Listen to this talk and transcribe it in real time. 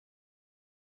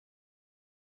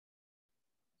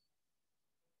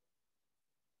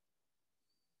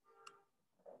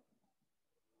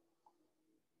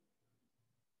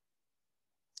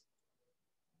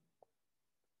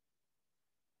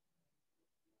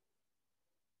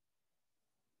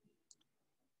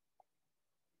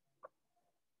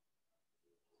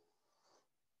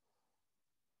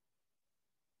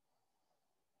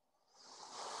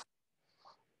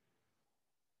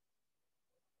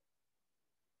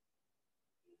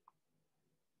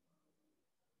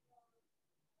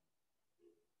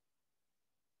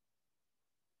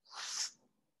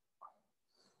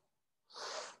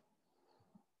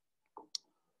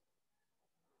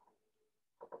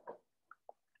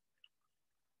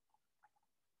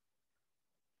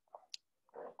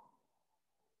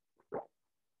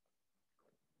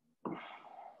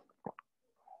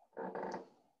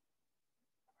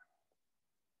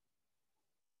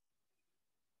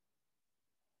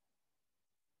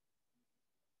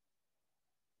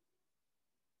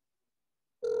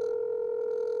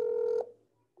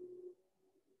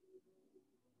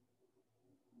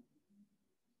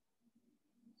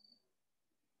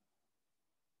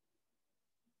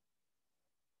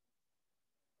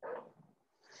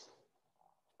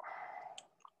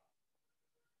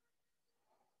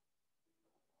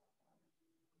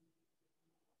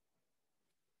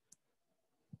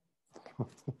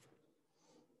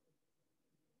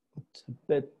It's a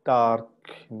bit dark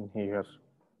in here.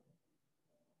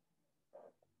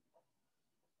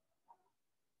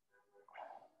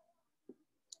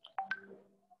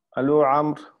 Hello,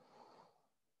 Amr.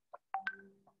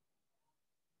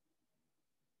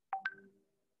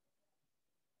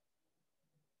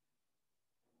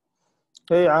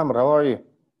 Hey, Amr, how are you?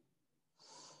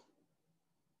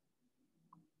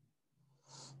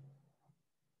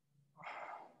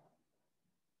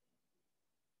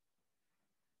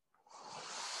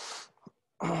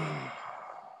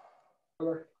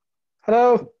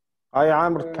 Hello. Hi,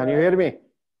 Amr. Can you hear me?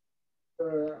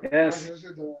 Yes.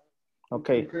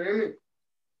 Okay.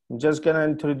 I'm just going to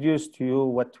introduce to you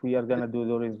what we are going to do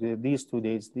during these 2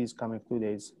 days, these coming 2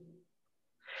 days.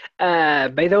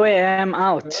 By the way, I am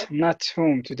out, not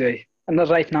home today. Not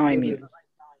right now, I mean.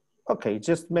 Okay,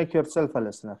 just make yourself a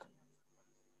listener.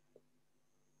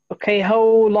 Okay, how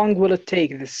long will it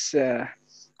take this?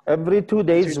 Every 2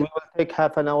 days, we will take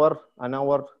half an hour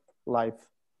live.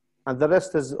 And the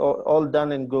rest is all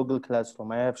done in Google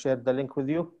Classroom. I have shared the link with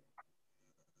you.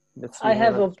 Let's see. I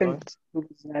have opened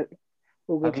Google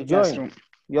have you Classroom. Joined?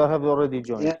 You have already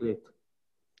joined. Yeah. Great.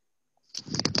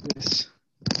 Yes.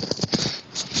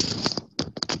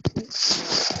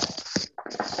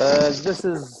 This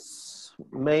is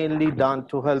mainly done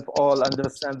to help all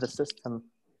understand the system.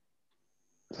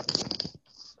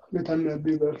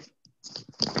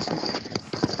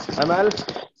 Amal?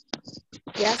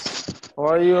 Yes. How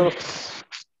are you?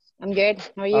 I'm good.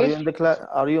 How are you? Are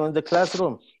you in the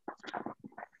classroom?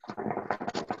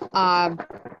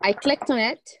 I clicked on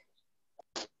it.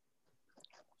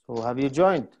 So have you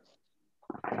joined?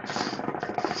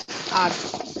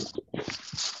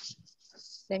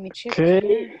 Let me check.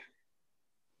 Okay.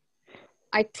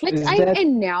 I clicked. I'm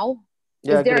in now.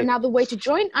 Yeah, is there great. another way to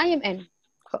join? I am in.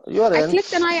 You're in. I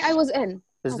clicked and I was in.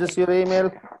 Is this your email?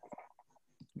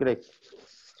 Great.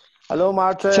 Hello,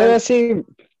 Martin. Chelsea,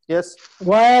 yes.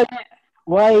 Why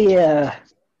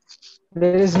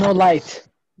there is no light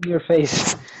in your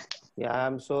face? Yeah,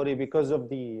 I'm sorry because of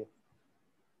the.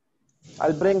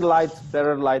 I'll bring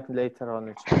better light later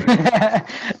on.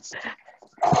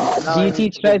 Do you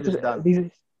teach right? Okay.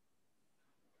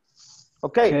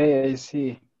 Okay, I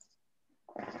see.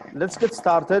 Let's get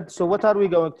started. So what are we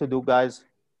going to do, guys?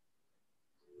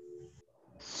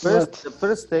 The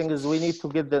first thing is we need to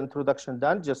get the introduction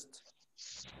done.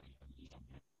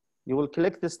 You will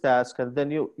click this task and then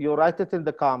you write it in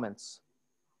the comments.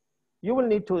 You will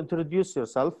need to introduce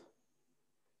yourself.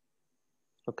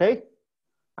 Okay?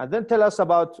 And then tell us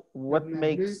about what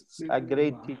makes a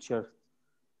great teacher.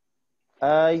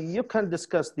 You can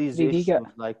discuss these issues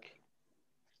like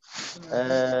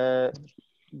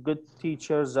good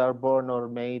teachers are born or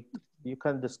made. You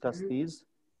can discuss these.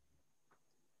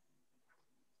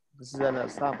 This is an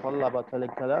example about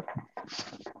color.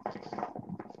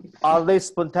 Are they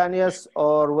spontaneous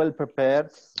or well prepared?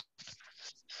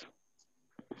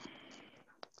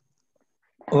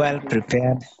 Well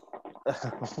prepared.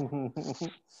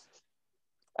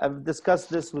 I've discussed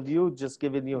this with you, just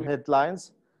giving you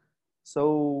headlines.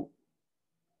 So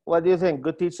what do you think?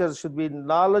 Good teachers should be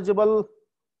knowledgeable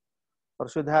or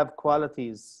should have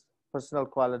qualities, personal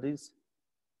qualities?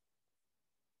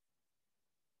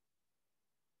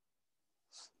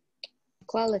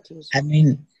 Qualities. I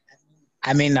mean,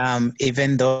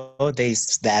 even though there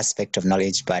is the aspect of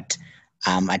knowledge, but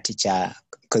a teacher,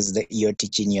 because you're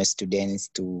teaching your students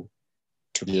to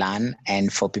learn,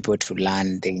 and for people to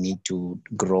learn, they need to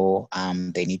grow.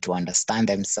 They need to understand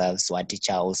themselves. So a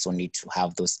teacher also needs to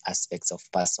have those aspects of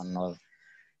personal,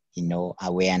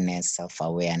 awareness,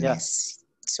 self-awareness.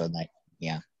 Yeah. So that,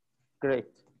 yeah. Great.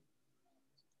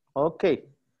 Okay.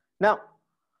 Now,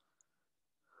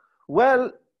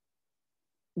 well,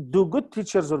 do good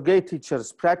teachers or great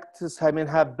teachers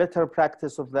have better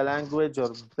practice of the language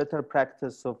or better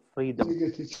practice of freedom?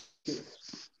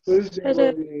 Is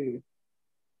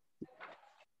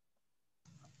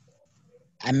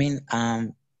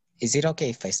it okay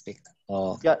if I speak?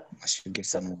 Or yeah. I should give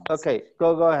some words? Okay,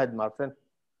 go ahead, Martin.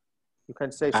 You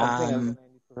can say something and I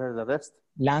need to hear the rest.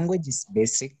 Language is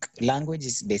basic. Language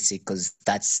is basic because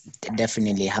that's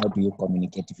definitely how do you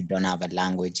communicate if you don't have a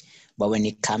language. But when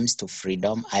it comes to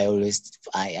freedom, I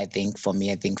think for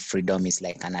me, I think freedom is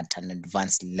like an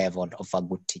advanced level of a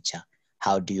good teacher.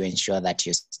 How do you ensure that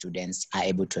your students are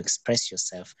able to express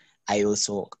yourself? Are you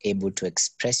also able to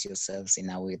express yourselves in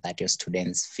a way that your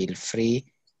students feel free,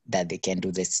 that they can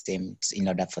do the same in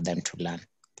order for them to learn?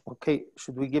 Okay,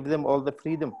 should we give them all the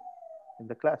freedom in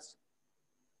the class?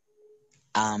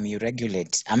 You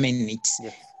regulate. I mean, it's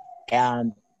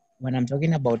When I'm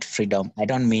talking about freedom, I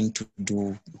don't mean to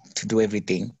do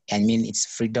everything. I mean it's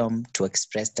freedom to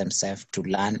express themselves, to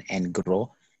learn and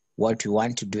grow. What you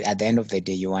want to do at the end of the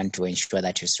day, you want to ensure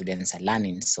that your students are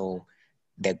learning. So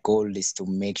the goal is to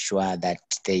make sure that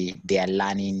they are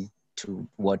learning to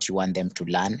what you want them to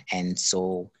learn. And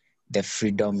so the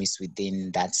freedom is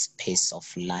within that space of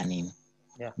learning,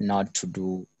 not to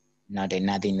do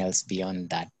nothing else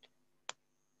beyond that.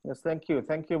 Yes, thank you.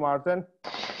 Thank you, Martin.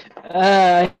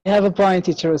 I have a point,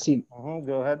 Teacher Wasim.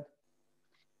 Go ahead.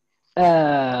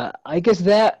 I guess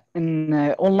that in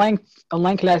online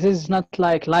classes is not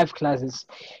like live classes.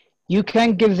 You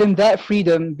can't give them that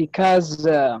freedom because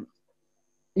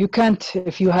you can't,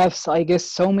 if you have, I guess,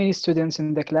 so many students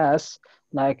in the class,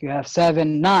 like you have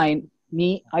 7, 9.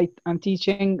 I'm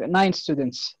teaching 9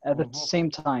 students at the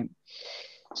same time.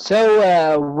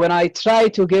 So when I try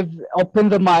to open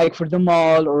the mic for them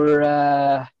all,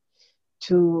 or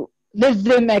to let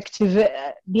them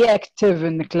be active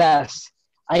in the class,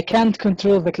 I can't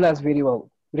control the class very well.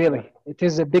 Really, it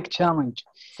is a big challenge.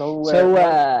 So,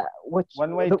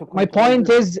 one way to my point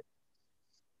is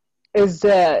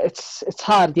it's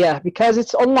hard, yeah, because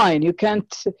it's online. You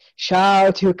can't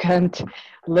shout, you can't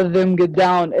let them get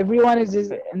down. Everyone is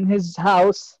in his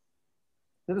house.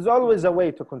 There is always a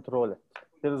way to control it.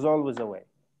 There is always a way.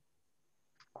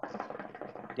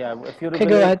 Yeah, if you regulate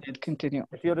go ahead, continue.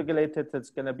 If you regulate it, it's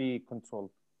going to be controlled.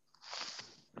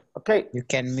 Okay. You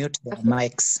can mute the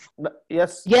mics.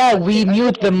 Yes. Yeah, we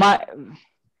mute the mic.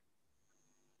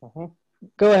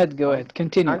 Go ahead,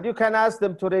 continue. And you can ask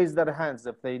them to raise their hands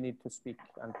if they need to speak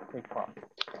and take part.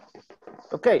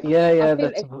 Okay. Yeah,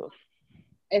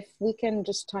 if we can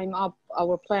just time up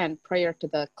our plan prior to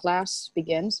the class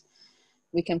begins,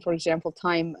 we can, for example,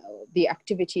 time the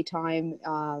activity time.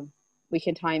 We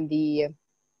can time the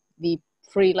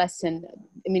pre-lesson,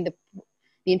 the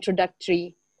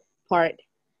introductory part,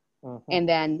 and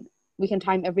then we can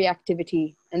time every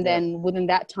activity, and then within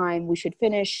that time we should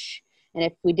finish. And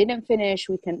if we didn't finish,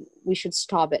 we should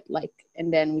stop it,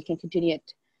 and then we can continue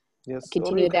it. Yes.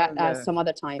 Continue that some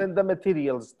other time. Send the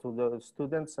materials to the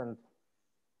students, and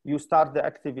you start the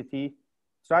activity.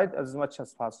 Try it as much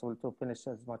as possible to finish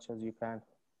as much as you can.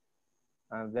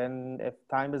 And then if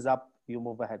time is up, you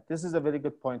move ahead. This is a very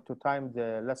good point, to time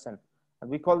the lesson. And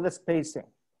we call this pacing.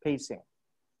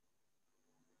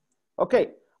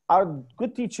 Okay. Are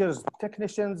good teachers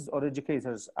technicians or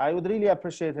educators? I would really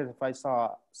appreciate it if I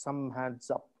saw some hands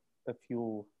up. If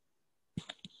you...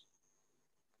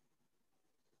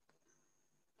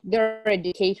 They're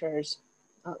educators.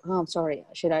 Oh, I'm sorry.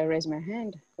 Should I raise my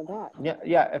hand for that?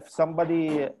 Yeah. If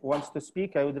somebody wants to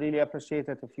speak, I would really appreciate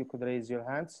it if you could raise your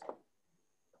hands.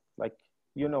 Like,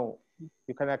 you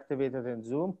can activate it in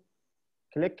Zoom.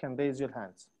 Click and raise your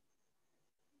hands.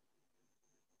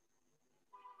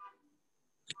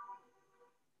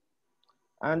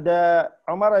 And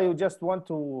Omar, I just want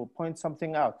to point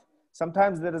something out.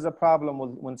 Sometimes there is a problem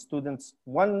with when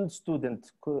one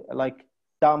student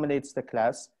dominates the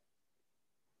class.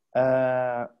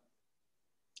 I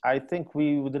think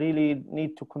we would really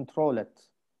need to control it.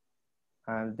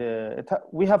 And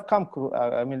we have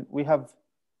we have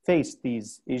faced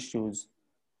these issues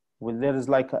where there is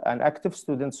like an active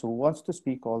student who wants to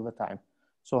speak all the time.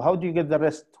 So how do you get the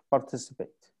rest to participate?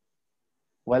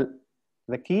 Well,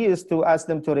 the key is to ask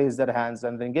them to raise their hands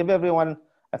and then give everyone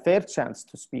a fair chance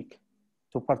to speak,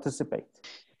 to participate.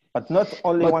 But not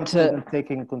only one student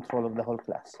taking control of the whole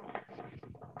class.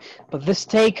 But this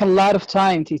takes a lot of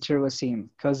time, Teacher Wasim,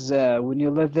 because when you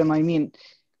let them,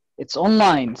 it's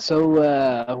online.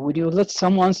 So when you let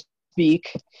someone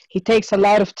speak, he takes a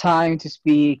lot of time to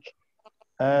speak.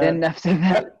 Then after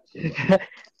that,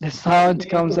 the sound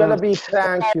comes out.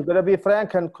 You're gonna be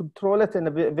frank and control it in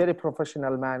a very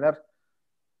professional manner.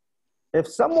 If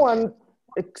someone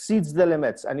exceeds the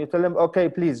limits and you tell them, okay,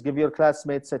 please give your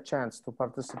classmates a chance to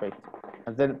participate,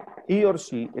 and then he or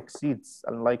she exceeds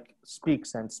and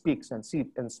speaks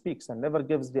and never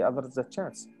gives the others a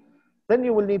chance, then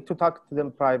you will need to talk to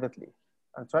them privately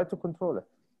and try to control it.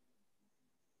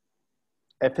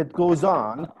 If it goes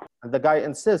on and the guy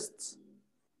insists,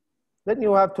 then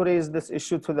you have to raise this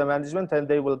issue to the management and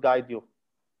they will guide you.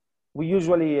 We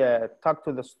usually talk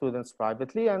to the students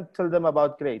privately and tell them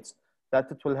about grades, that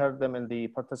it will hurt them in the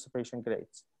participation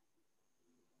grades.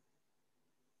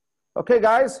 Okay,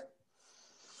 guys.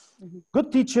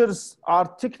 Good teachers are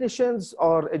technicians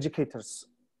or educators?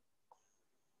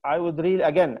 I'd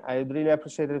really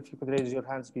appreciate it if you could raise your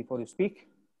hands before you speak.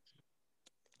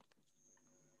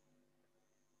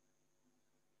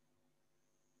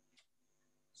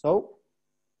 So,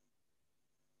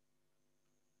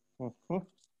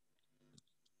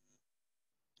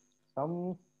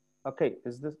 Some, okay,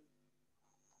 is this,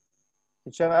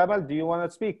 Teacher Amal, do you want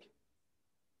to speak?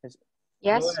 Yes. Go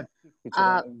Yes. ahead, Teacher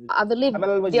Amal. I believe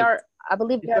Amal Al-Waji. they are. I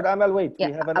believe they Teacher are. Amal, wait, Yeah.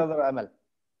 we have another Amal.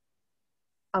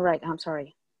 All right. I'm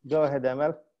sorry. Go ahead,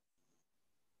 Amal.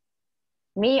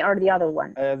 Me or the other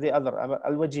one? The other, Amal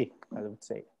Al-Waji, I would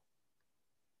say.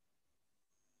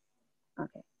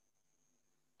 Okay.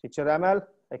 Teacher Amal,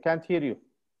 I can't hear you.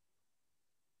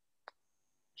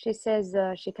 She says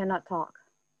she cannot talk.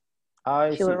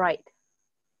 I She see. will write.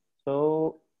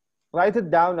 So write it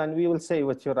down and we will say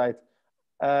what you write.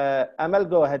 Amal,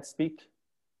 go ahead, speak.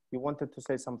 You wanted to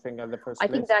say something in the first place.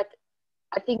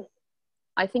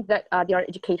 I think that they are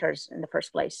educators in the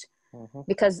first place, Mhm.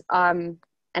 because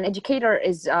an educator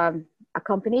is a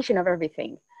combination of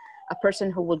everything. A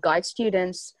person who will guide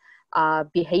students,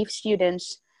 behave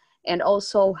students, and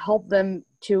also help them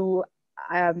to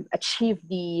achieve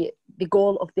the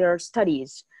goal of their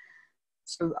studies.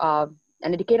 So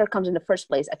an educator comes in the first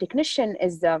place. A technician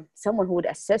is someone who would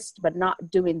assist but not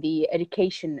doing the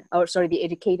education, or sorry, the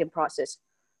educating process.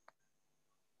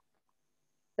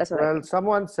 That's what I Well, think.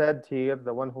 someone said here,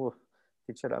 the one who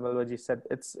Teacher Amal Waji said,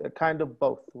 it's a kind of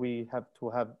both. We have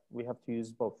to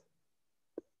use both.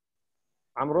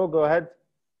 Amro, go ahead.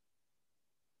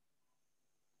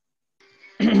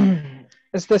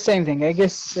 It's the same thing. I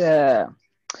guess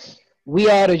we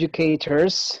are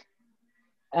educators,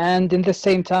 and in the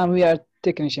same time, we are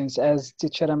technicians, as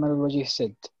Teacher Amal Waji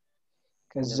said,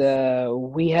 because Yes.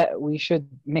 we should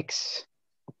mix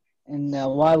in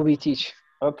while we teach.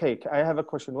 Okay, I have a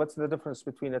question. What's the difference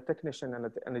between a technician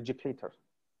and an educator?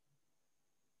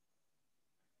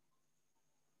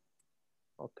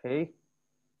 Okay.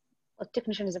 A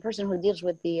technician is a person who deals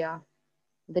with the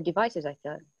devices, I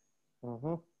thought.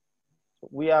 Mm-hmm.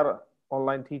 We are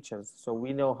online teachers, so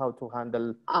we know how to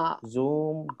handle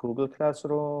Zoom, Google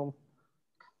Classroom,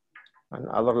 and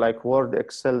other like Word,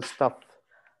 Excel stuff.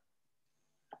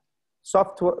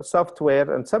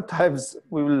 Software, and sometimes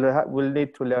we will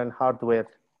need to learn hardware.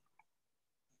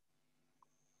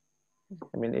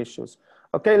 I mean, issues.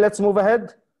 Okay, let's move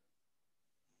ahead.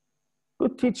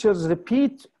 Good teachers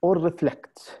repeat or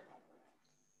reflect.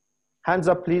 Hands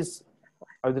up, please.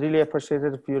 I would really appreciate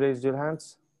it if you raised your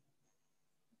hands.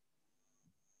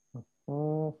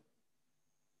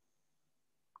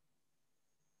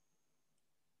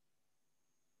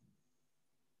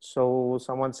 So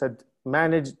someone said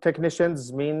manage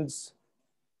technicians means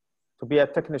to be a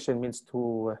technician means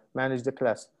to manage the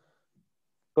class.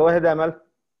 Go ahead, Amal.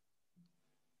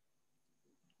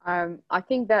 I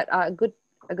think that a good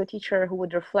teacher who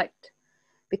would reflect,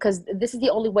 because this is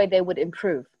the only way they would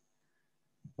improve,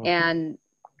 and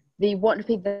they won't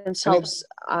repeat themselves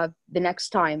the next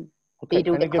time they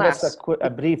do Can the you give us class. a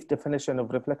brief definition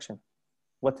of reflection?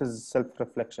 What is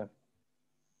self-reflection?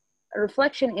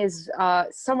 Reflection is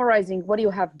summarizing what you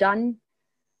have done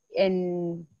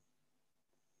in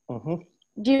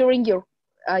during your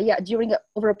during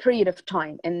over a period of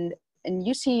time, and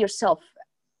you see yourself,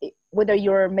 whether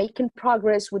you're making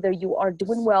progress, whether you are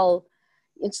doing well.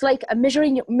 It's like a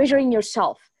measuring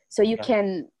yourself, so you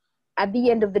can, at the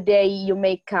end of the day, you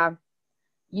make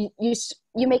you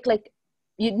make like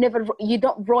you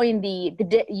don't ruin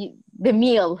the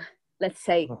meal, let's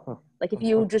say. Like if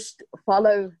you just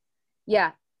follow,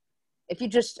 if you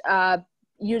just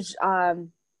use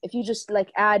if you just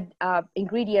like add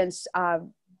ingredients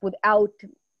without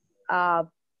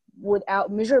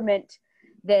measurement,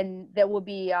 then there will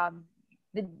be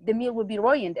the meal will be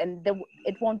ruined, and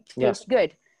it won't taste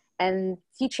good. And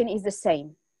teaching is the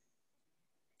same.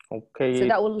 Okay. So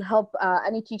that will help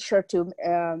any teacher to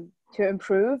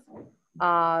improve,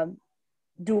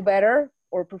 do better,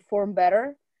 or perform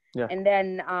better. And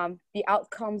then the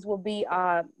outcomes will be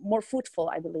more fruitful,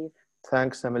 I believe.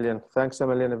 Thanks a million. Thanks a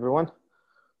million, everyone.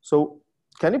 So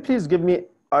can you please give me,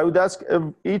 I would ask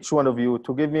each one of you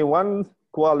to give me one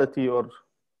quality or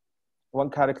one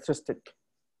characteristic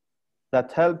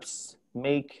that helps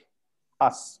make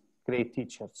us great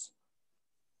teachers.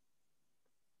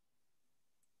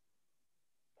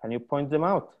 Can you point them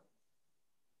out?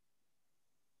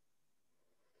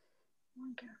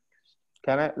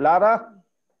 Can I, Lara?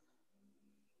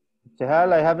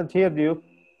 Jahal, I haven't heard you.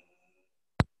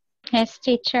 Yes,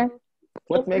 teacher.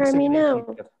 What makes a great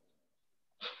teacher?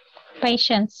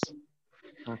 Patience.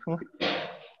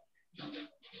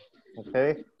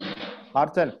 Okay.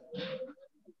 Martin.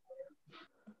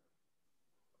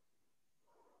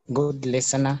 Good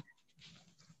listener.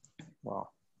 Wow.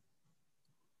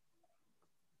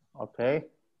 Okay.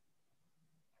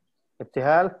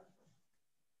 Ibtihal.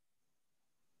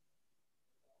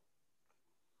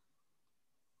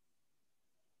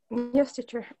 Yes,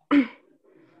 teacher.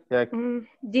 Yeah,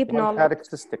 Deep one knowledge.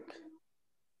 characteristic.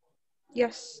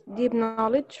 Yes, deep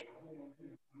knowledge.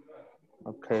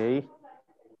 Okay,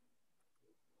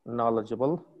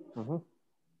 knowledgeable. Mhm.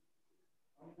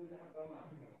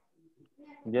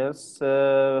 Yes,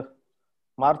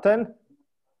 Martin.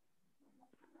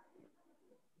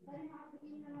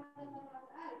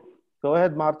 Go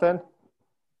ahead, Martin.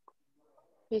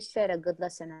 He said a good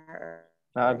listener.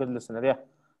 Good listener. Yeah.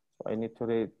 So I need to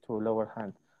read to lower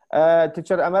hand.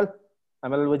 Teacher Amal,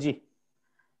 Amal Al-Waji.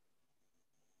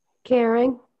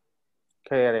 Caring.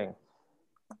 Caring.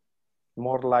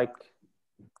 More like,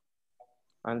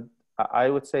 and I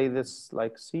would say this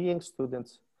like seeing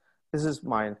students. This is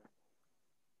mine.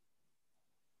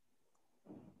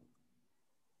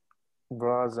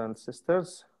 Brothers and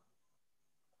sisters.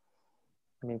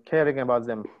 I mean, caring about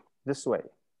them this way.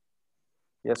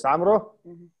 Yes, Amro?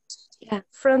 Yeah,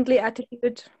 friendly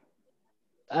attitude.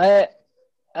 I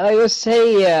I would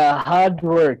say hard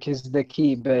work is the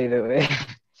key, by the way,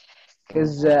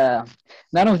 because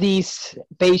none of these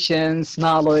patience,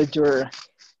 knowledge, or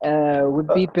would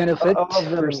be benefit All of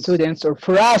for them. students or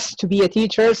for us to be a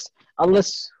teachers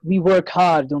unless we work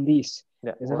hard on these.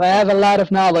 Yeah, Because if I have a lot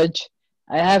of knowledge,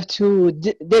 I have to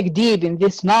dig deep in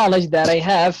this knowledge that I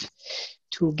have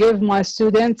to give my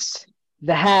students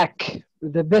the hack,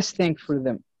 the best thing for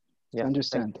them to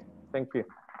understand. Thank you.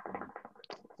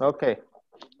 Okay.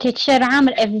 Teacher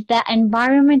Amr, if the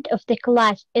environment of the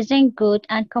class isn't good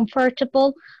and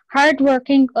comfortable,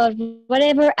 hardworking, or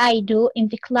whatever I do in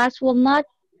the class will not,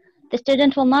 the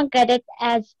student will not get it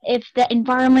as if the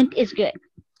environment is good.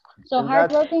 So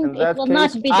hardworking, it will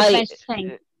not case, be the best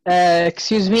thing.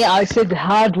 Excuse me, I said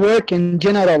hard work in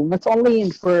general, not only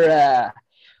for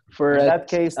in that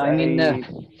case, I mean,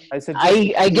 I suggest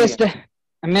I guess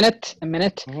a minute.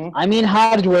 I mean,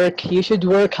 hard work. You should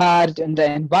work hard in the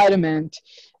environment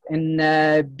and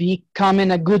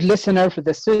becoming a good listener for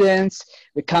the students,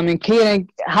 becoming caring.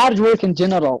 Hard work in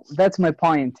general. That's my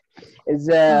point. Is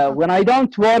when I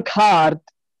don't work hard,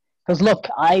 because look,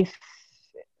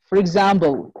 for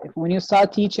example, when you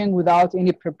start teaching without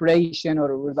any preparation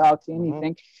or without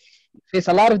anything, you face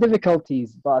a lot of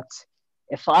difficulties. But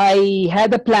if I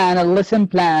had a plan, a lesson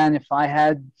plan, if I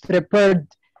had prepared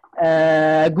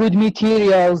good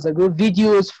materials, good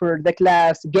videos for the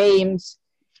class, games,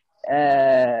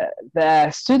 the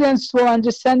students will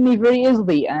understand me very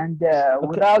easily and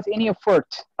without any effort.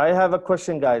 I have a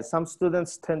question, guys. Some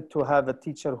students tend to have a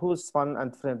teacher who's fun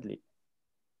and friendly.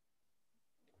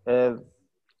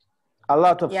 A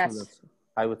lot of students,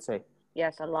 I would say.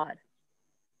 Yes, a lot.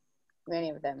 Many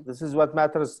of them. This is what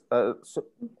matters. So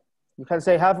you can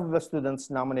say half of the students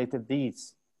nominated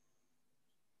these.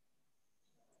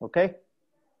 Okay.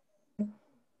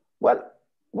 Well,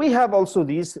 we have also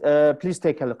these. Please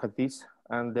take a look at these,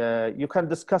 and you can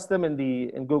discuss them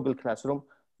in Google Classroom.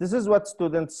 This is what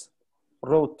students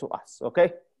wrote to us.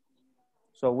 Okay.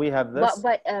 So we have this.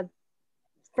 But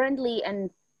friendly and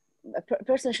a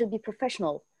person should be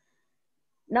professional,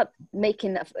 not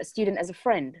making a student as a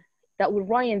friend. That would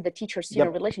ruin the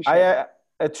teacher-student relationship.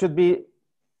 It should be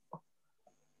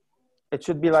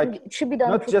like it should be done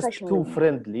not just too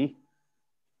friendly,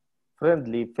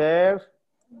 fair,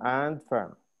 and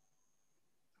firm.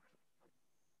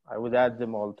 I would add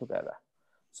them all together.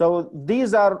 So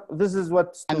this is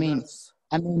what students.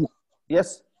 I mean.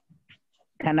 Yes.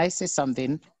 Can I say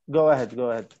something? Go ahead.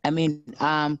 I mean,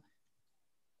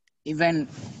 even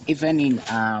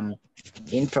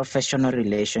in professional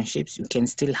relationships, you can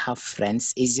still have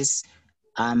friends. It's just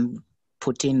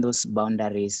putting those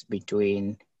boundaries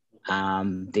between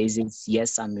this is,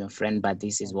 yes, I'm your friend, but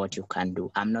this is what you can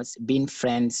do. I'm not being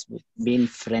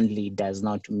friendly does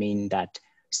not mean that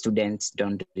students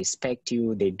don't respect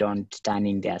you, they don't turn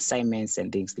in their assignments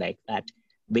and things like that.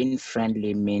 Being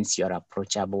friendly means you're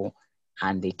approachable,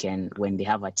 and they can, when they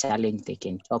have a challenge, they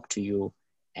can talk to you,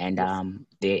 and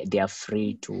they are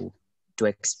free to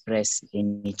express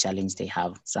any challenge they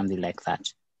have, something like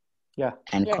that. Yeah.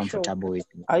 And comfortable with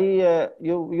it.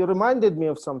 You reminded me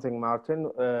of something, Martin,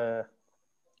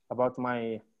 about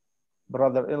my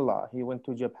brother-in-law. He went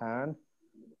to Japan,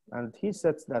 and he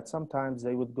said that sometimes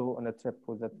they would go on a trip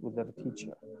with their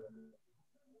teacher,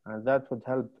 and that would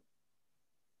help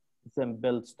them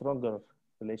build stronger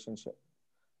relationship.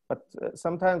 But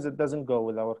sometimes it doesn't go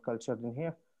with our culture in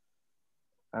here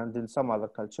and in some other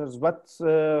cultures. But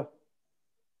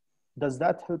does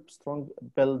that help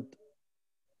build,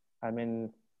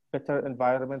 better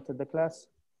environment in the class?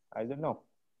 I don't know.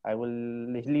 I will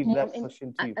leave that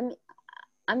question to you.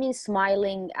 I mean,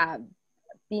 smiling,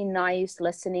 being nice,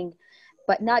 listening,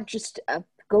 but not just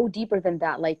go deeper than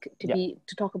that, like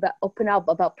to talk about, open up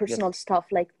about personal stuff.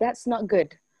 Like that's not good.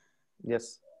 Yes,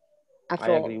 At I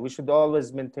all. agree. We should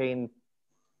always maintain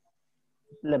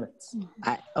limits.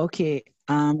 Okay.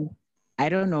 I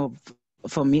don't know.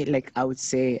 For me, like I would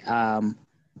say,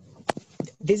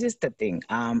 this is the thing.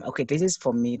 Okay, this is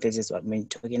for me. This is what we're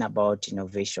talking about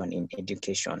innovation in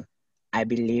education. I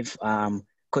believe,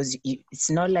 because it's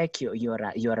not like you're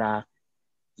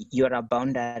a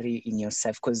boundary in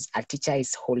yourself. Because a teacher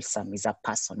is wholesome, is a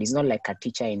person. It's not like a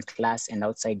teacher in class and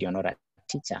outside you're not a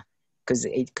teacher. Because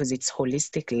it's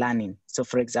holistic learning. So,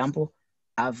 for example,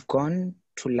 I've gone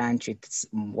to lunch with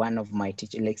one of my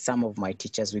teachers, like some of my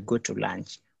teachers. We go to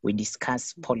lunch. We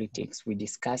discuss politics. We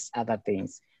discuss other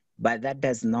things. But that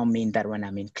does not mean that when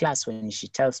I'm in class, when she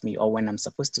tells me or when I'm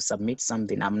supposed to submit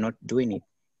something, I'm not doing it.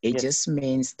 It just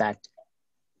means that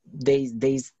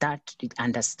there's that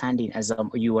understanding, as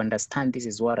you understand this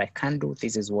is what I can do,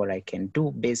 this is what I can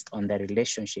do based on the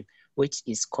relationship, which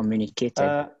is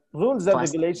communicated. Rules and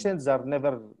regulations are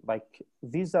never like,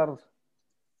 these are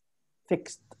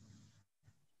fixed.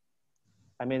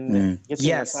 I mean,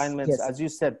 getting assignments, as you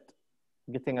said,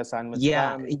 getting assignments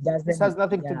done. This has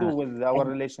nothing to do with our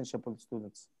relationship with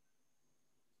students.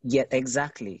 Yeah,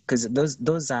 exactly. Because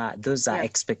those are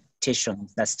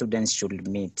expectations that students should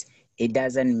meet. It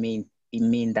doesn't mean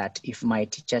that if my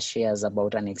teacher shares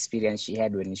about an experience she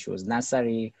had when she was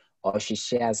nursery, or she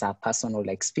shares her personal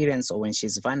experience, or when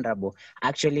she's vulnerable.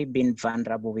 Actually, being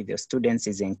vulnerable with your students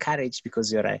is encouraged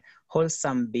because you're a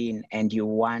wholesome being and you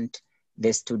want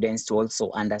the students to also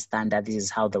understand that this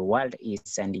is how the world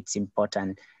is and it's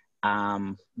important.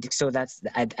 So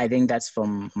I think that's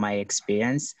from my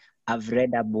experience. I've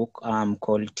read a book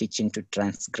called Teaching to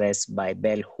Transgress by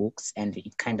Bell Hooks, and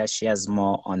it kind of shares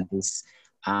more on this.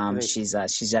 She's a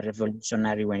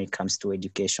revolutionary when it comes to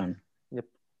education. Yep.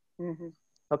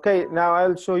 Okay, now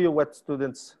I'll show you what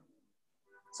students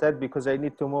said because I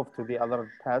need to move to the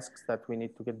other tasks that we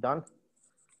need to get done.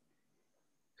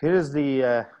 Here is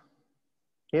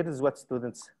what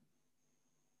students,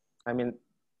 I mean,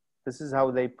 this is how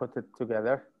they put it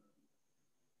together.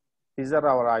 These are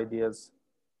our ideas.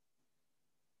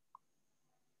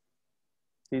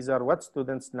 These are what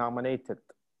students nominated.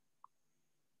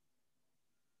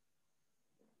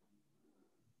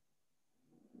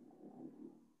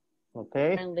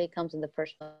 Okay. Finally comes in the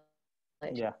first place.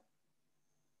 Yeah.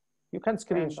 You can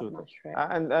screenshot it.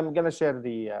 And I'm gonna share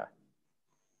the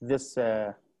this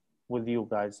with you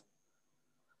guys.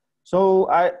 So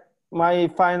my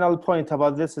final point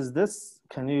about this is this.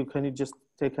 Can you just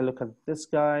take a look at this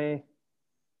guy?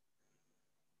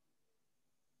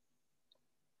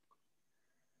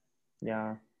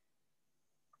 Yeah.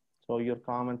 So your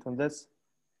comment on this.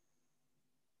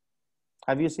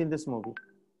 Have you seen this movie?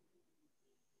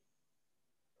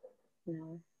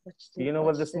 No. Do you know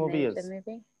what this movie is?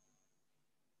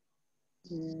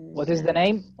 What is the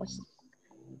name? What's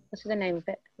the name of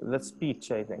it? The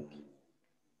Speech, I think.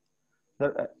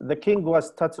 The king was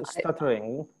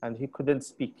stuttering and he couldn't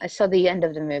speak. I saw the end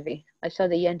of the movie.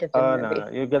 No,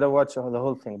 you gotta watch the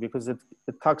whole thing because it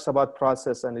talks about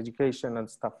process and education and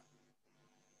stuff.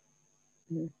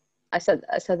 I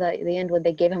saw the end when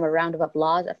they gave him a round of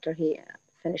applause after he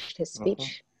finished his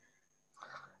speech.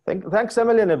 Thanks a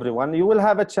million, everyone. You will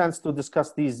have a chance to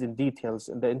discuss these in details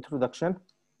in the introduction.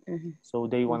 So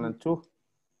day 1 and 2.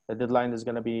 The deadline is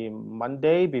going to be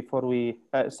Sunday, before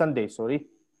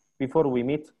we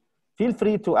meet. Feel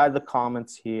free to add the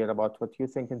comments here about what you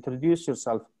think. Introduce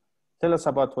yourself. Tell us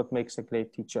about what makes a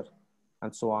great teacher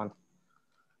and so on.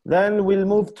 Then we'll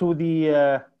move to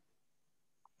the,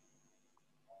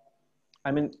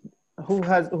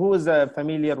 who is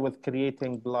familiar with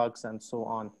creating blogs and so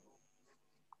on?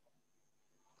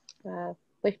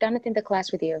 We've done it in the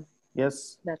class with you.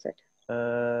 Yes. That's it.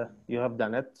 You have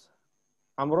done it.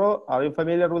 Amro, are you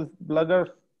familiar with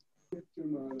Blogger?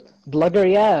 Blogger,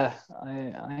 yeah,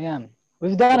 I am.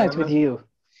 We've done it with you.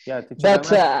 Yeah,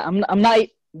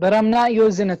 but I'm not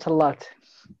using it a lot.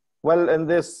 Well, in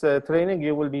this training,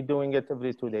 you will be doing it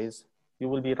every 2 days. You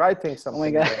will be writing something. Oh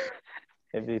my God.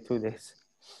 Every 2 days.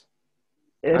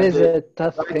 It is a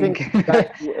tough thing.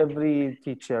 Every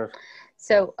teacher.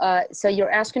 So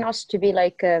you're asking us to be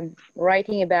like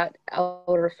writing about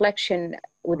our reflection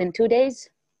within 2 days?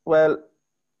 Well,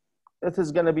 it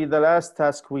is going to be the last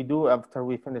task we do after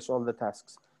we finish all the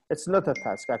tasks. It's not a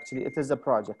task, actually. It is a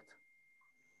project.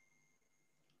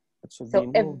 It should be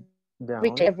moved down.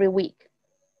 Every week,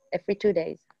 every 2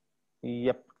 days.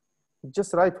 Yep.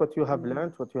 Just write what you have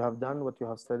learned, what you have done, what you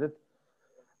have studied.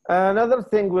 Another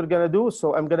thing we're going to do,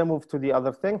 so I'm going to move to the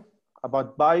other thing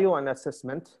about bio and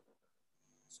assessment.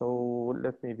 So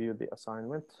let me view the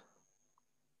assignment.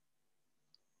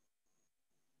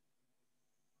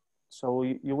 So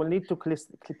you will need to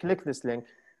click this link,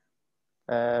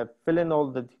 fill in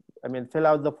all the, fill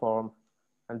out the form.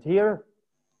 And here,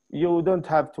 you don't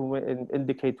have to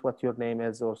indicate what your name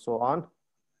is or so on.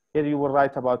 Here you will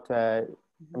write about, it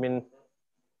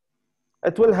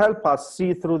will help us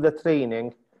see through the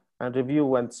training and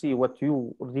review and see what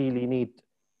you really need,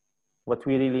 what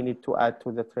we really need to add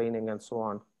to the training and so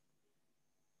on.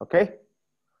 Okay?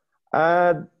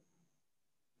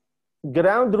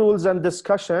 Ground rules and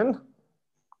discussion.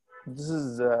 This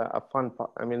is a fun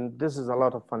part. This is a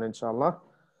lot of fun, inshallah.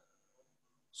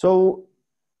 So,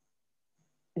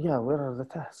 yeah, where are the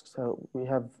tasks? So we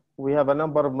have a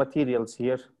number of materials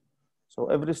here. So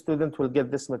every student will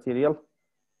get this material.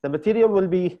 The material will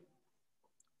be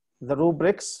the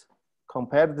rubrics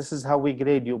compared. This is how we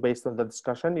grade you based on the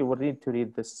discussion. You will need to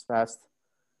read this fast.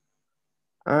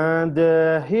 And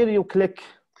here you click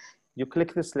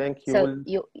this link.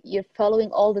 You're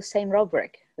following all the same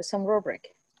rubric,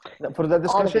 For the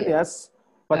discussion, yes.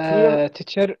 But here,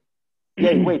 teacher.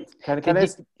 Yeah, wait. Can I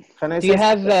say? Do you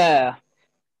have?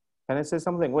 Can I say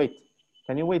something? Wait.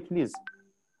 Can you wait, please?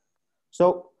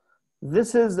 So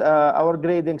this is our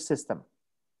grading system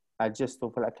at GIST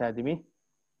TOEFL Academy.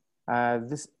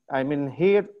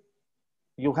 Here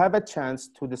you have a chance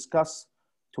to discuss,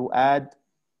 to add,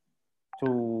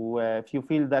 if you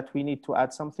feel that we need to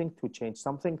add something, to change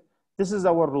something. This is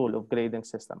our rule of grading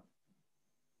system.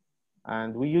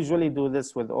 And we usually do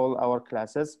this with all our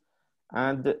classes.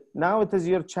 And now it is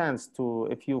your chance to,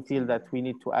 if you feel that we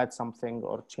need to add something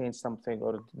or change something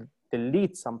or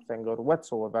delete something or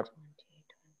whatsoever,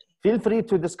 feel free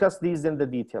to discuss these in the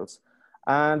details.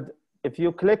 And if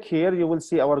you click here, you will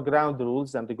see our ground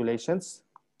rules and regulations,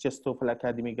 GIST TOEFL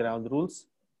Academy ground rules.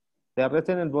 They are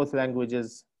written in both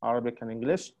languages, Arabic and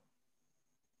English.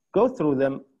 Go through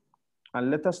them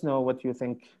and let us know what you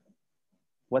think,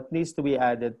 what needs to be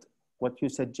added, what you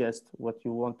suggest, what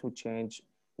you want to change,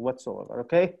 whatsoever,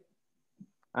 okay?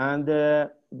 And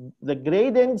the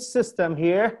grading system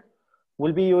here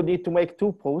will be, you need to make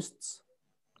 2 posts.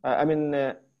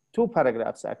 2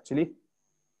 paragraphs actually.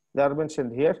 They are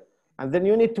mentioned here. And then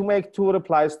you need to make 2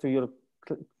 replies to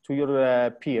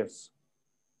your peers.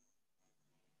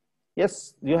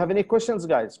 Yes, do you have any questions,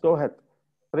 guys? Go ahead.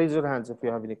 Raise your hands if you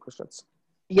have any questions.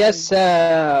 Yes,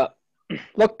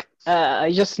 look,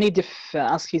 I just need to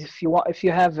ask you if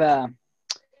you have a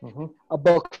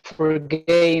book for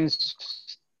games.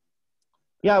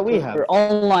 Yeah, we have. For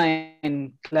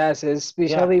online classes,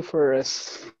 especially for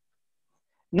us.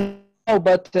 No,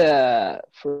 but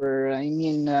for,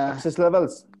 access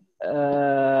levels.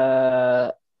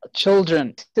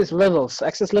 Children,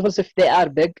 access levels if they are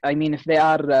big. If they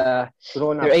are,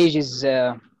 their age is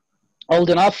old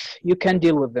enough, you can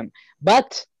deal with them.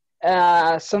 But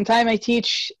sometimes I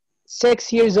teach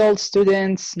 6 years old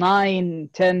students, 9,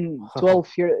 10,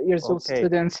 12 years old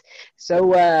students.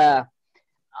 So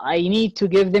I need to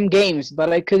give them games,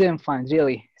 but I couldn't find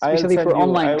really, especially for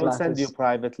online classes. I will send you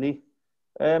privately.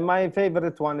 My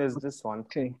favorite one is this one.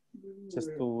 Okay. Just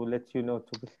to let you know.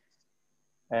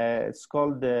 It's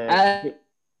called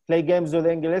Play Games with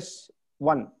English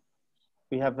 1.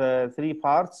 We have 3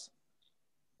 parts.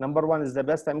 Number 1 is the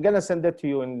best. I'm going to send it to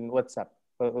you in WhatsApp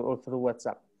or through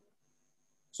WhatsApp.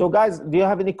 So guys, do you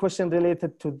have any question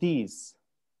related to these?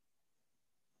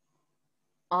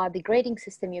 The grading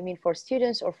system, you mean for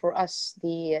students or for us,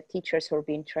 the teachers who are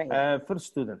being trained? For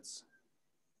students.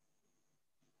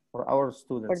 For our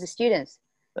students. For the students.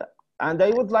 And I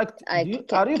would like to,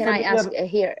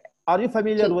 are you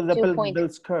familiar with the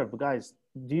Bell's curve, guys?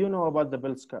 Do you know about the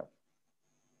Bell's curve?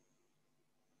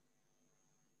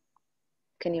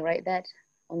 Can you write that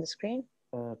on the screen?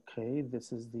 Okay,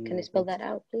 this is the... Can you spell that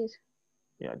out, please?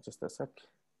 Yeah, just a sec.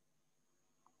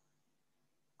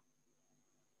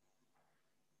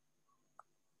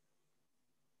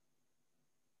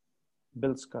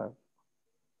 Bell's curve.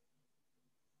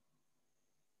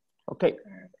 Okay.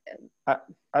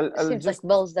 Seems like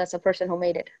Bell's, that's a person who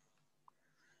made it.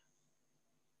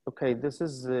 Okay, this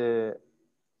is the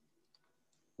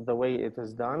way it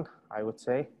is done, I would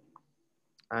say.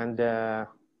 And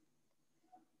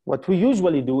what we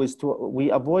usually do is we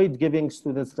avoid giving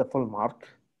students the full mark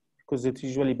because it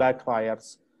usually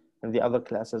backfires in the other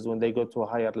classes when they go to a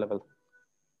higher level.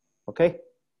 Okay?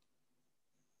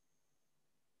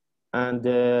 And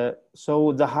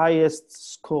so the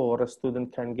highest score a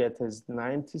student can get is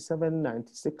 97,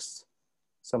 96,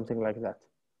 something like that.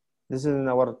 This is in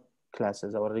our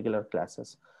classes, our regular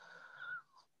classes.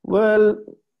 Well,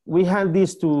 we hand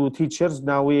these to teachers.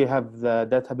 Now we have the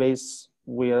database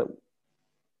where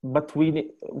but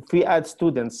if we add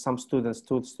students, some students,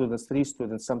 2 students, 3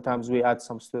 students, sometimes we add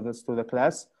some students to the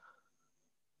class,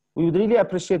 we would really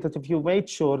appreciate it if you made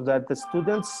sure that the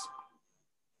students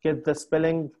get the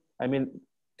spelling, I mean,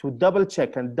 to double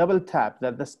check and double tap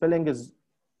that the spelling is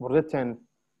written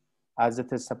as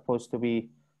it is supposed to be,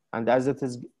 and as it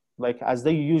is, like, as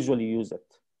they usually use it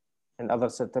in other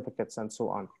certificates and so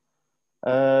on.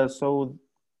 So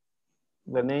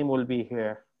the name will be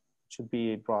here. It should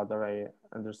be brother, I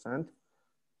understand.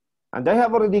 And I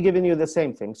have already given you the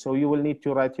same thing. So you will need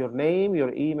to write your name,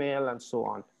 your email, and so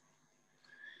on.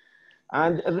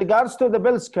 And in regards to the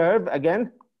Bell's curve,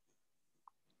 again,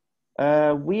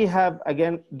 we have,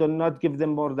 again, do not give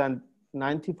them more than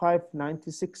 95,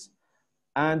 96.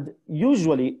 And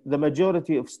usually the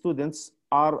majority of students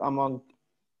are among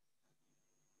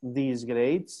these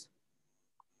grades,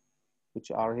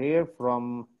 which are here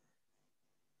from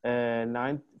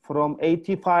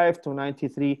 85 to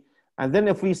 93. And then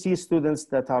if we see students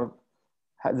that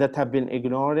have been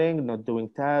ignoring, not doing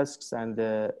tasks, and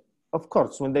of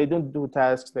course, when they don't do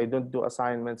tasks, they don't do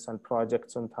assignments and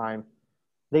projects on time,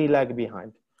 they lag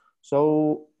behind.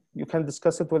 So you can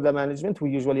discuss it with the management.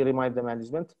 We usually remind the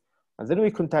management, and then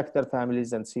we contact their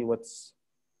families and see what's,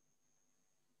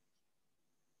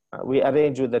 we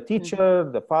arrange with the teacher,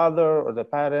 the father, or the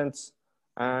parents,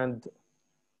 and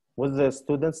with the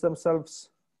students themselves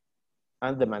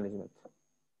and the management.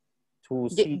 To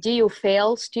see. Do you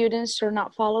fail students who are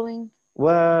not following?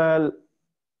 Well,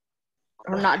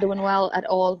 or not doing well at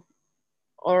all?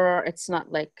 Or it's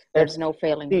not like there's no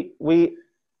failing?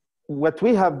 What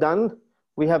we have done,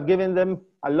 we have given them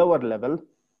a lower level.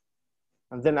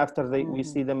 And then after we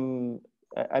see them,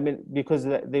 I mean, because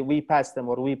we pass them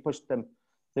or we push them,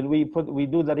 then we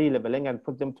do the re-leveling and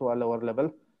put them to a lower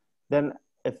level. Then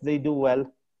if they do well,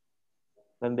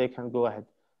 then they can go ahead.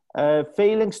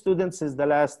 Failing students is the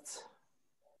last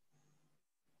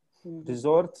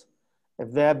resort.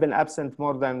 If they have been absent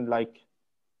more than like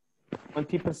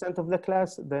 20% of the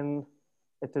class, then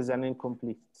it is an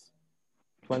incomplete.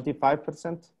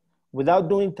 25%, without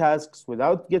doing tasks,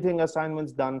 without getting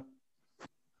assignments done,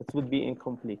 it would be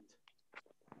incomplete.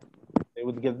 They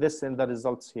would give this in the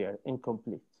results here,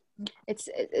 incomplete.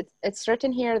 It's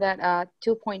written here that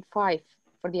 2.5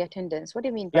 for the attendance. What do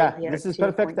you mean by here? This is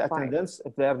perfect attendance.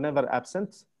 If they are never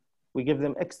absent, we give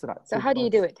them extra. So how do you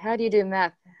do it? How do you do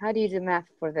math? How do you do math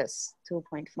for this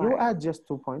 2.5? You add just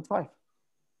 2.5.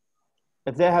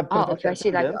 If they have perfect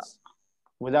attendance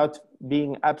without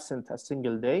being absent a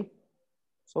single day,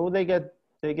 so they get,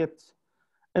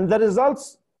 and the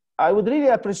results, I would really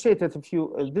appreciate it if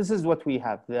you, this is what we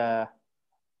have, the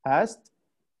passed,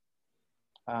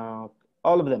 all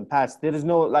of them passed. There is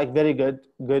no like very good,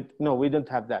 no, we don't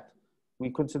have that. We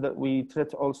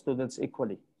treat all students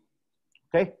equally,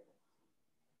 okay?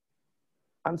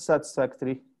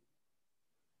 Unsatisfactory.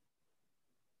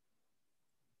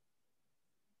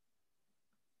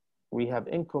 We have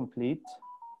incomplete.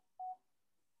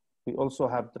 We also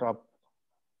have dropped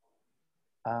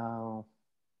out,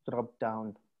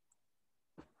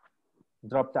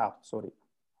 sorry.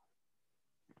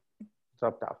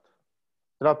 Dropped out.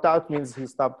 Dropped out means he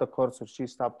stopped the course or she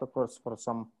stopped the course for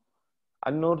some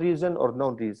unknown reason or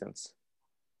known reasons.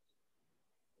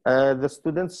 The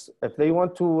students, if they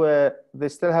want to, they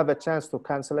still have a chance to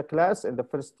cancel a class in the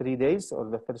first 3 days or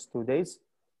the first 2 days,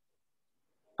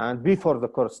 and before the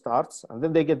course starts, and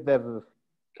then they get their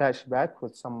cash back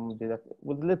with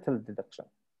little deduction.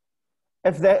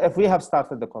 If we have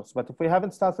started the course, but if we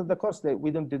haven't started the course,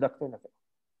 we don't deduct anything.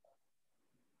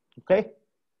 Okay.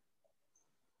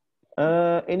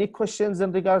 Any questions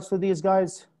in regards to these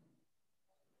guys?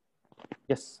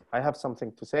 Yes, I have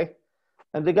something to say.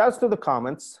 In regards to the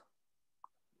comments,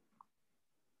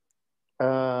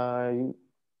 yeah,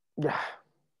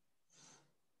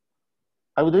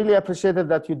 I would really appreciate it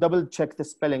that you double check the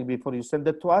spelling before you send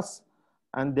it to us.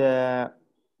 And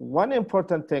one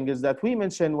important thing is that we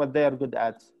mention what they are good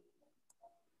at.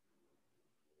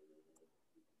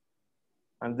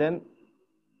 And then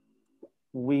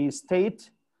we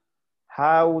state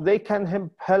how they can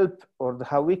help, or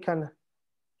how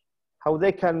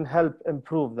they can help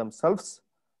improve themselves.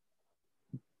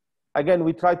 Again,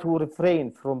 we try to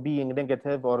refrain from being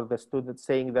negative or the student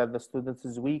saying that the student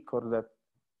is weak or that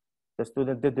the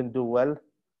student didn't do well.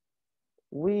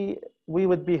 We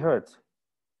would be hurt.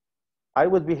 I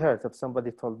would be hurt if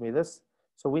somebody told me this.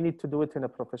 So we need to do it in a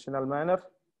professional manner,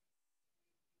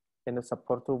 in a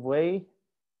supportive way,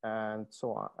 and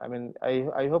so on. I mean,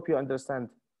 I hope you understand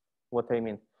what I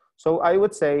mean. So I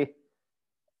would say,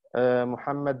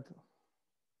 Muhammad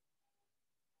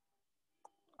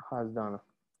has done.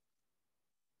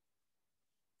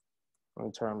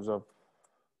 in terms of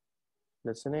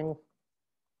listening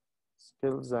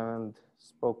skills and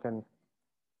spoken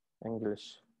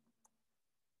English.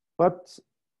 But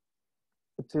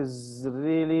it is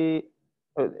really,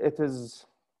 it is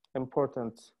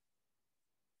important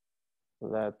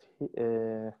that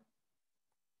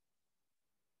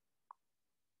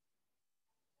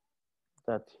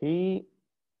he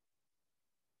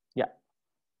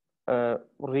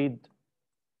read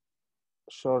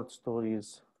short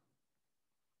stories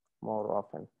more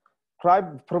often.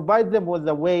 Provide them with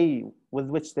a way with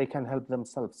which they can help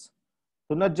themselves.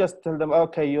 Do not just tell them,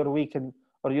 okay, you're weak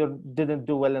or you didn't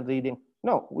do well in reading.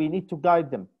 No, we need to guide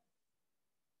them,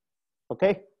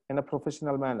 okay, in a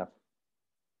professional manner.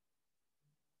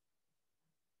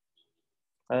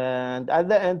 And at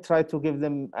the end, try to give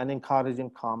them an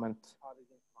encouraging comment.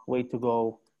 Way to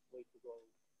go.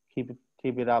 Keep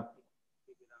it up.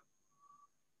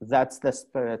 That's the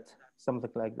spirit.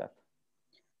 Something like that.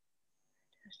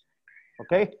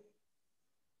 Okay?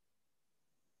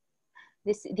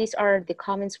 These are the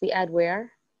comments we add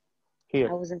where? Here.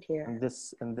 I wasn't here. In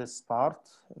this part,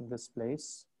 in this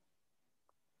place.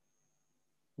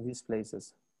 These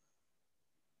places.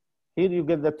 Here you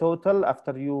get the total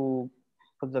after you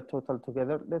put the total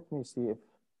together. Let me see if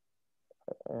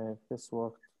this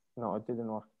worked. No, it didn't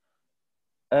work.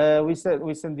 We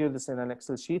send you this in an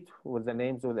Excel sheet with the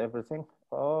names, with everything.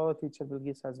 Oh, teacher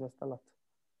Bilgis has missed a lot.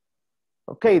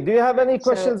 Okay, do you have any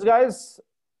questions, guys?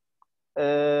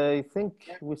 I think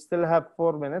we still have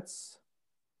 4 minutes.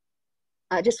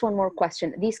 Just one more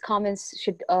question. These comments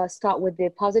should start with the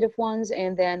positive ones,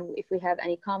 and then if we have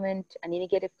any comment, any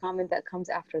negative comment, that comes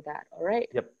after that. All right?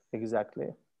 Yep, exactly.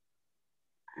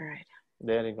 All right.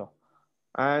 There you go.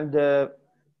 And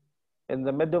in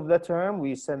the middle of the term,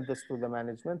 we send this to the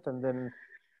management, and then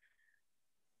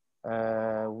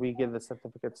we get the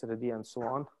certificates ready and so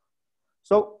on.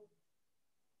 So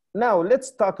now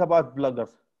let's talk about Blogger.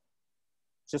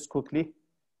 Just quickly,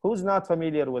 who's not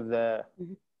familiar with the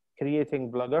creating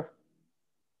Blogger?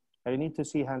 I need to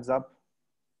see hands up.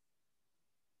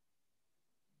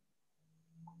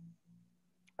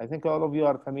 I think all of you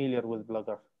are familiar with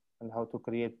Blogger and how to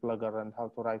create Blogger and how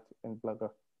to write in Blogger.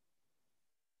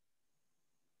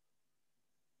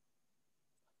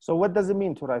 So what does it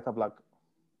mean to write a blog?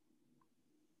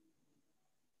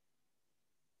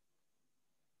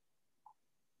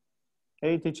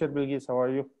 Hey, teacher Bilgis, how are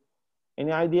you?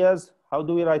 Any ideas? How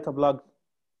do we write a blog?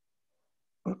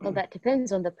 Well, that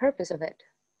depends on the purpose of it.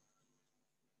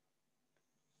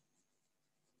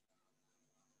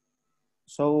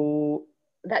 So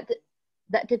that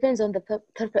depends on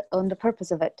the purpose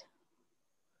of it.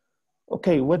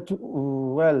 Okay, what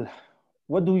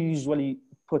do we usually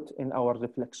put in our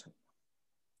reflection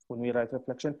when we write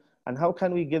reflection, and how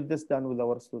can we get this done with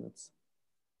our students?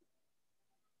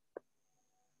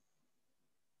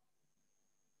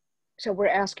 So we're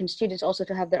asking students also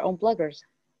to have their own bloggers.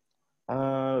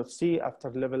 See,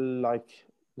 after level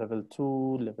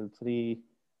 2, level 3,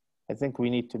 I think we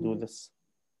need to do this.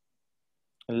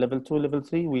 In level 2, level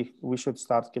 3, we should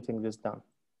start getting this done.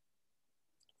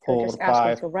 So 4, just ask 5,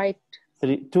 them to write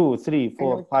 2, 3,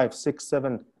 4, 5, 6,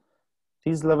 7.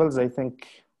 These levels, I think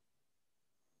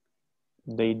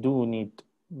they do need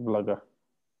blogger.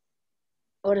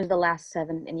 What is the last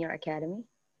 7 in your academy?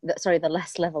 The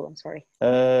last level, I'm sorry.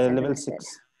 Level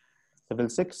 6. Level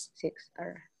 6? 6, all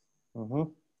right.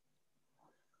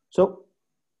 So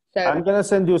I'm going to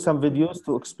send you some videos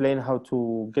to explain how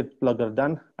to get Blogger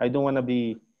done. I don't want to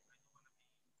be,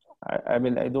 I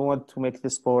don't want to make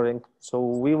this boring. So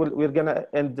we're going to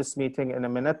end this meeting in a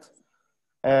minute.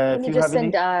 Can you just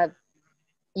send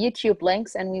YouTube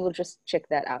links and we will just check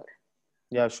that out?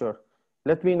 Yeah, sure.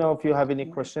 Let me know if you have any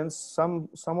questions. Some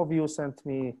of you sent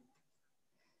me,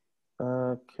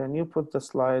 can you put the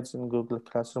slides in Google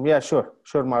Classroom? Yeah, sure,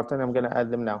 Martin. I'm going to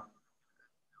add them now.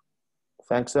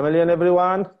 Thanks a million,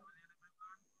 everyone.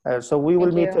 So we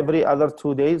will meet every other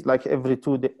 2 days, like every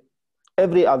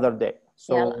other day.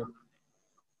 So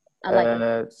I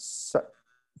like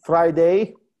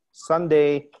Friday,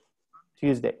 Sunday,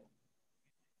 Tuesday.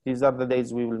 These are the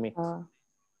days we will meet.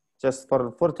 Just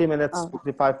for 40 minutes,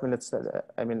 45 minutes,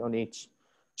 on each.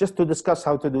 Just to discuss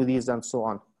how to do these and so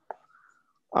on.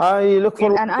 I look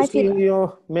forward to seeing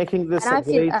you making this a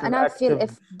great and I feel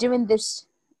if doing this,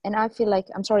 and I feel like,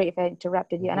 I'm sorry if I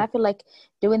interrupted you, and I feel like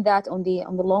doing that on the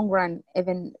long run,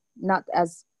 even not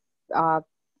as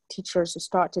teachers who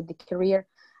started the career,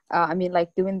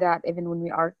 like doing that even when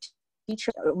we are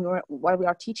teachers, while we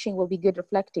are teaching, will be good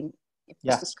reflecting. If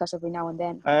it's discussed every now and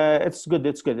then. It's good.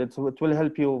 It will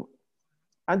help you,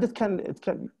 and it can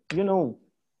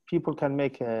people can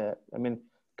make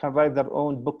can write their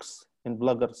own books in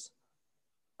bloggers,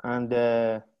 and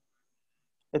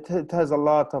it has a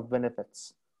lot of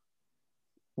benefits.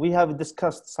 We have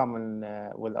discussed some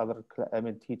with other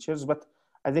teachers, but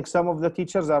I think some of the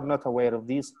teachers are not aware of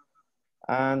these.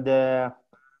 And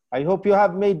I hope you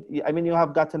have you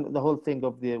have gotten the whole thing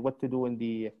of what to do in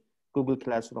the Google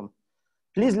Classroom.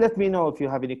 Please let me know if you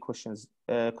have any questions.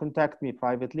 Contact me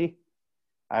privately.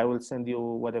 I will send you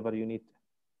whatever you need.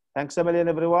 Thanks a million,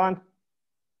 everyone.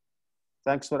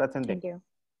 Thanks for attending. Thank you.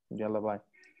 Yalla, bye.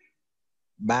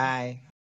 Bye.